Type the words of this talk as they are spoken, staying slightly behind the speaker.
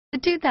The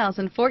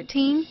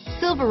 2014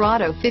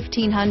 Silverado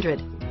 1500.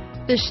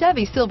 The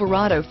Chevy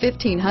Silverado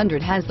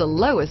 1500 has the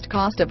lowest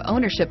cost of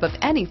ownership of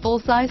any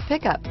full-size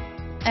pickup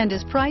and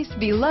is priced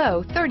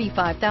below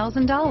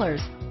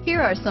 $35,000.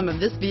 Here are some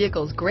of this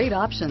vehicle's great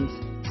options: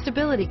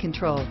 stability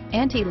control,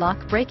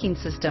 anti-lock braking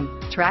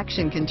system,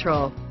 traction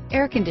control,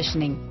 air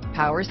conditioning,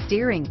 power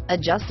steering,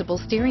 adjustable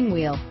steering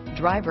wheel,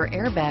 driver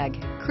airbag,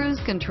 cruise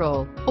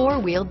control,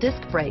 four-wheel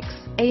disc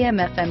brakes,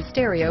 AM/FM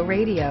stereo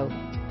radio,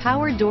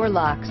 power door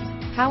locks,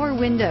 power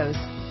windows,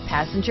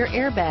 passenger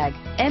airbag,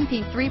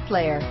 MP3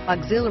 player,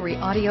 auxiliary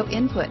audio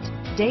input,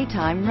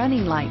 daytime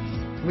running lights,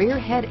 rear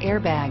head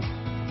airbag,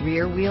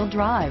 rear wheel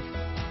drive,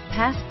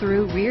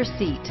 pass-through rear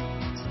seat,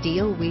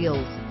 steel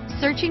wheels.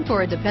 Searching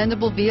for a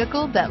dependable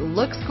vehicle that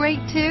looks great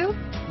too?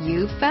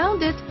 You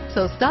found it,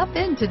 so stop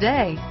in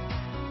today.